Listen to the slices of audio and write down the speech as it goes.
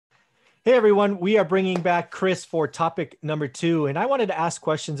Hey everyone, we are bringing back Chris for topic number 2, and I wanted to ask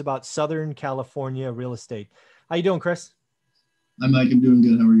questions about Southern California real estate. How you doing, Chris? Hi, Mike. I'm doing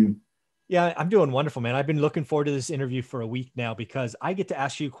good. How are you? Yeah, I'm doing wonderful, man. I've been looking forward to this interview for a week now because I get to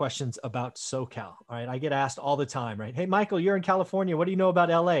ask you questions about SoCal. All right, I get asked all the time, right? Hey, Michael, you're in California. What do you know about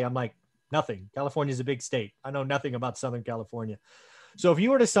LA? I'm like, nothing. California is a big state. I know nothing about Southern California. So if you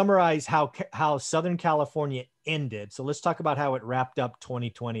were to summarize how Southern California ended, so let's talk about how it wrapped up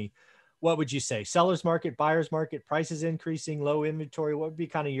 2020. What would you say? Sellers market, buyers market, prices increasing, low inventory. What would be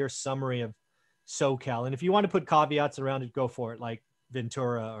kind of your summary of SoCal? And if you want to put caveats around it, go for it, like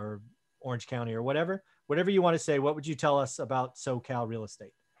Ventura or Orange County or whatever you want to say. What would you tell us about SoCal real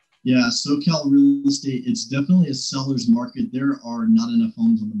estate? Yeah, SoCal real estate, it's definitely a seller's market. There are not enough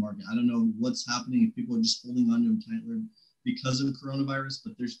homes on the market. I don't know what's happening if people are just holding on to them tightly because of coronavirus,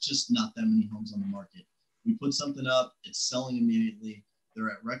 but there's just not that many homes on the market. We put something up, it's selling immediately. They're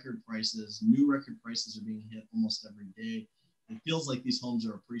at record prices. New record prices are being hit almost every day. It feels like these homes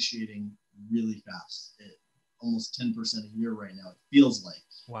are appreciating really fast. Almost 10% a year right now. It feels like.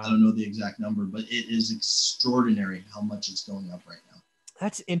 I Wow. don't know the exact number, but it is extraordinary how much it's going up right now.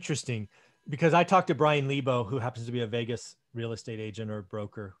 That's interesting because I talked to Brian Lebo, who happens to be a Vegas real estate agent or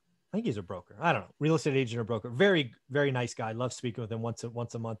broker. I think he's a broker. I don't know, real estate agent or broker. Very, very nice guy. Love speaking with him once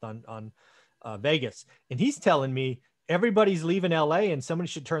a month on Vegas. And he's telling me everybody's leaving LA and somebody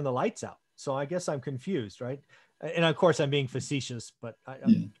should turn the lights out. So I guess I'm confused, right? And of course I'm being facetious, but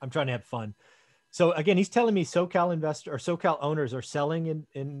Yeah. I'm trying to have fun. So again, he's telling me SoCal investor or SoCal owners are selling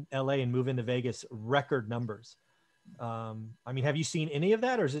in LA and moving to Vegas record numbers. I mean, have you seen any of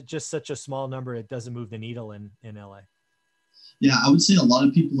that, or is it just such a small number it doesn't move the needle in LA? Yeah, I would say a lot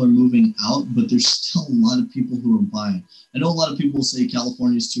of people are moving out, but there's still a lot of people who are buying. I know a lot of people say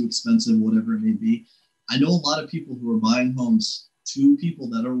California is too expensive, whatever it may be. I know a lot of people who are buying homes to people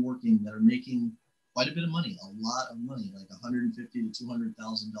that are working, that are making quite a bit of money, a lot of money, like 150 to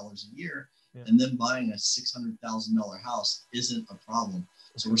 $200,000 a year, Yeah. and then buying a $600,000 house isn't a problem.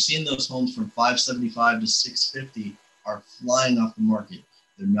 So we're seeing those homes from 575 to 650 are flying off the market.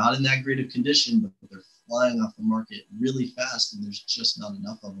 They're not in that great of condition, but they're flying off the market really fast, and there's just not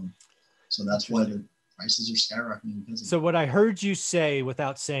enough of them. So that's why the prices are skyrocketing because of So it. what I heard you say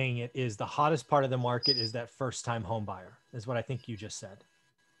without saying it is the hottest part of the market is that first time home buyer, is what I think you just said.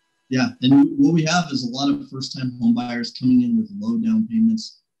 Yeah, and what we have is a lot of first-time home buyers coming in with low down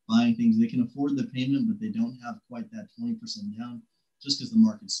payments, buying things they can afford the payment, but they don't have quite that 20% down, just because the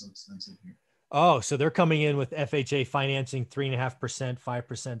market's so expensive here. Oh, so they're coming in with FHA financing 3.5%,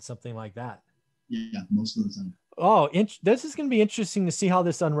 5%, something like that. Yeah, most of the time. Oh, this is going to be interesting to see how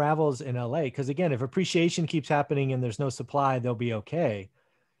this unravels in LA. Because again, if appreciation keeps happening and there's no supply, they'll be okay.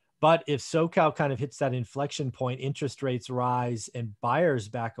 But if SoCal kind of hits that inflection point, interest rates rise and buyers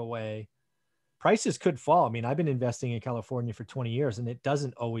back away, prices could fall. I mean, I've been investing in California for 20 years and it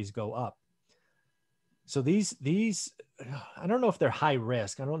doesn't always go up. So these, I don't know if they're high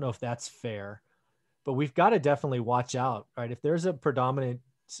risk. I don't know if that's fair, but we've got to definitely watch out, right? If there's a predominance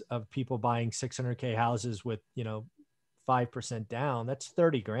of people buying 600K houses with, 5% down, that's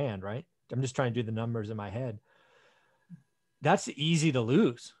 30 grand, right? I'm just trying to do the numbers in my head. That's easy to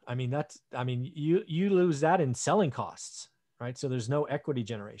lose. You lose that in selling costs, right? So there's no equity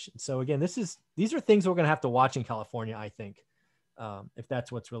generation. So again, these are things we're going to have to watch in California, I think, if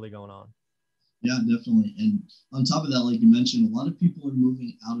that's what's really going on. Yeah, definitely. And on top of that, like you mentioned, a lot of people are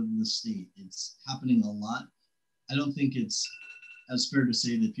moving out of the state. It's happening a lot. I don't think it's as fair to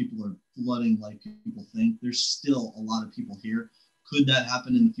say that people are flooding like people think. There's still a lot of people here. Could that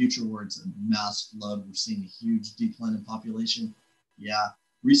happen in the future where it's a mass flood? We're seeing a huge decline in population. Yeah.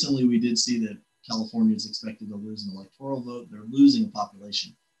 Recently, we did see that California is expected to lose an electoral vote. They're losing a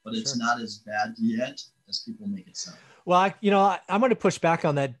population, but it's not as bad yet as people make it sound. Well, I'm going to push back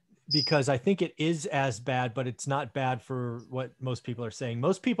on that because I think it is as bad, but it's not bad for what most people are saying.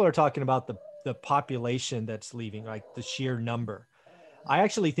 Most people are talking about the population that's leaving, like the sheer number. I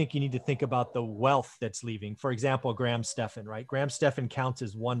actually think you need to think about the wealth that's leaving. For example, Graham Stephan, right? Graham Stephan counts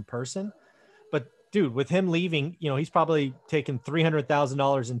as one person, but dude, with him leaving, he's probably taken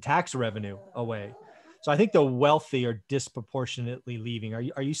 $300,000 in tax revenue away. So I think the wealthy are disproportionately leaving. Are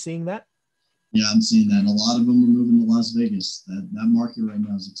you seeing that? Yeah, I'm seeing that. A lot of them are moving to Las Vegas. That market right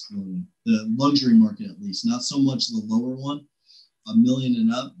now is exploding. The luxury market, at least, not so much the lower one. A million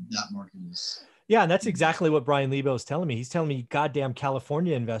and up, that market is. Yeah, and that's exactly what Brian Lebo is telling me. He's telling me goddamn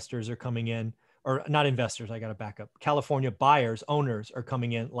California investors are coming in, or not investors, I got to back up. California buyers, owners are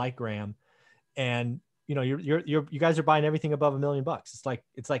coming in like Graham. And you guys are buying everything above $1 million.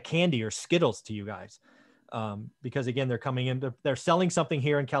 It's like candy or Skittles to you guys. Because again, they're coming in, they're selling something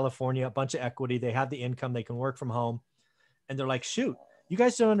here in California, a bunch of equity. They have the income, they can work from home. And they're like, shoot, you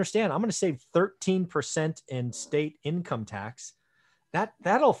guys don't understand. I'm going to save 13% in state income tax.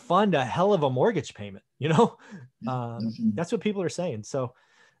 That'll fund a hell of a mortgage payment, you know? That's what people are saying. So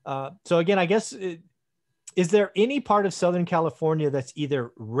again, I guess, is there any part of Southern California that's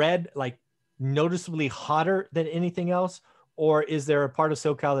either red, like noticeably hotter than anything else? Or is there a part of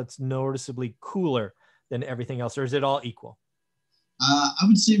SoCal that's noticeably cooler than everything else? Or is it all equal? I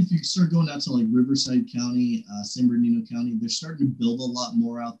would say if you start going out to like Riverside County, San Bernardino County, they're starting to build a lot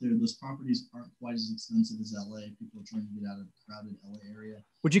more out there. Those properties aren't quite as expensive as LA. People are trying to get out of the crowded LA area.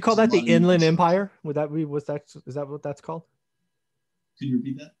 Would you call that the Inland Empire? Is that what that's called? Could you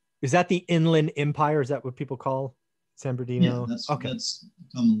repeat that? Is that the Inland Empire? Is that what people call San Bernardino? Yeah, that's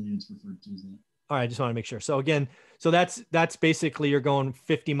commonly it's referred to as that. All right, I just want to make sure. So again, that's basically you're going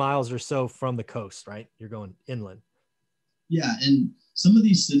 50 miles or so from the coast, right? You're going inland. Yeah, and some of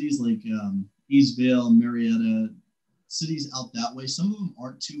these cities like Eastvale, Marietta, cities out that way, some of them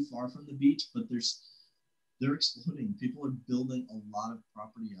aren't too far from the beach, but they're exploding. People are building a lot of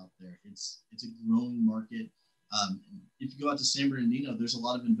property out there. It's a growing market. If you go out to San Bernardino, there's a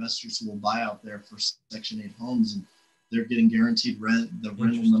lot of investors who will buy out there for Section 8 homes, and they're getting guaranteed rent. The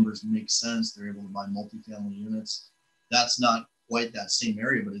rental numbers make sense. They're able to buy multifamily units. That's not quite that same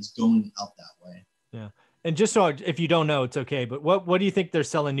area, but it's going out that way. Yeah. And just so if you don't know, it's okay. But what do you think they're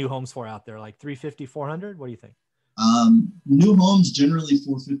selling new homes for out there? Like 350, 400? What do you think? New homes generally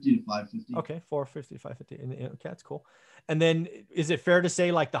 450 to 550. Okay, 450, 550. Okay, that's cool. And then is it fair to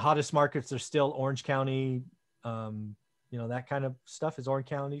say like the hottest markets are still Orange County, that kind of stuff? Is Orange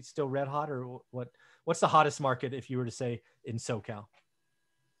County still red hot, or what's the hottest market if you were to say in SoCal?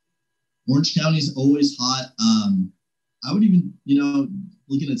 Orange County is always hot. I would even,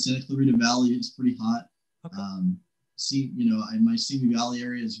 looking at Santa Clarita Valley is pretty hot. Okay. My Simi Valley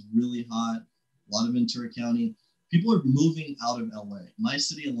area is really hot. A lot of Ventura County. People are moving out of LA. My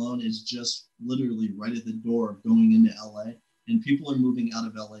city alone is just literally right at the door of going into LA. And people are moving out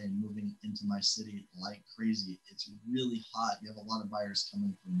of LA and moving into my city like crazy. It's really hot. You have a lot of buyers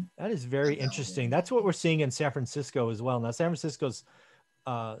coming from. That is very interesting. That's what we're seeing in San Francisco as well. Now, San Francisco's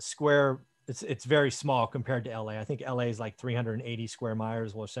square, it's very small compared to LA. I think LA is like 380 square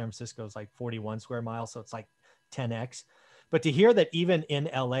miles, while San Francisco is like 41 square miles. So it's like 10x. But to hear that even in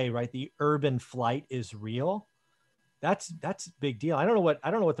LA, right, the urban flight is real, that's a big deal. I don't know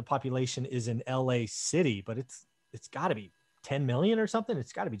what the population is in LA city, but it's got to be 10 million or something.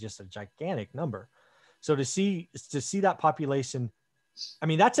 It's got to be just a gigantic number. So to see that population, I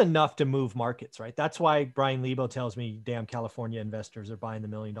mean, that's enough to move markets, right? That's why Brian Lebo tells me, damn, California investors are buying the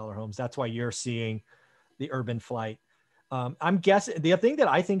 $1 million homes. That's why you're seeing the urban flight. I'm guessing the thing that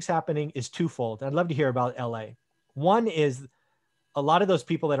I think is happening is twofold. I'd love to hear about LA. One is a lot of those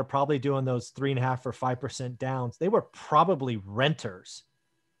people that are probably doing those 3.5 or 5% downs, they were probably renters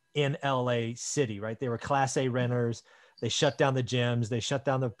in LA city, right? They were Class A renters. They shut down the gyms. They shut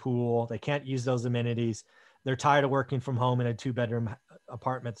down the pool. They can't use those amenities. They're tired of working from home in a 2-bedroom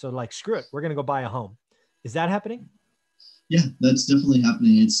apartment. So like, screw it. We're going to go buy a home. Is that happening? Yeah, that's definitely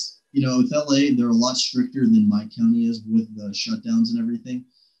happening. It's, with LA, they're a lot stricter than my county is with the shutdowns and everything.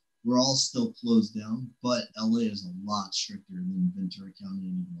 We're all still closed down, but LA is a lot stricter than Ventura County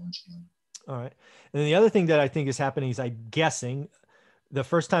and even Orange County. All right. And then the other thing that I think is happening is, I'm guessing the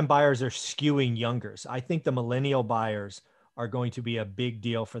first-time buyers are skewing younger. So I think the millennial buyers are going to be a big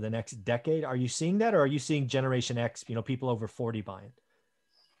deal for the next decade. Are you seeing that, or are you seeing Generation X, people over 40 buying?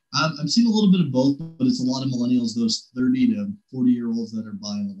 I'm seeing a little bit of both, but it's a lot of millennials, those 30 to 40-year-olds that are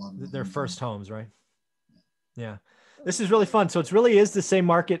buying a lot of their first homes, right? Yeah. This is really fun. So it really is the same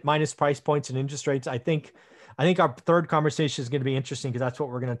market minus price points and interest rates. I think our third conversation is going to be interesting because that's what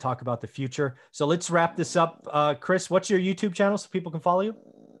we're going to talk about the future. So let's wrap this up. Chris, what's your YouTube channel so people can follow you?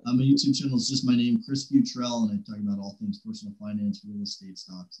 My YouTube channel is just my name, Chris Futrell, and I talk about all things personal finance, real estate,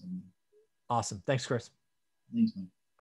 stocks. Awesome. Thanks, Chris. Thanks, man.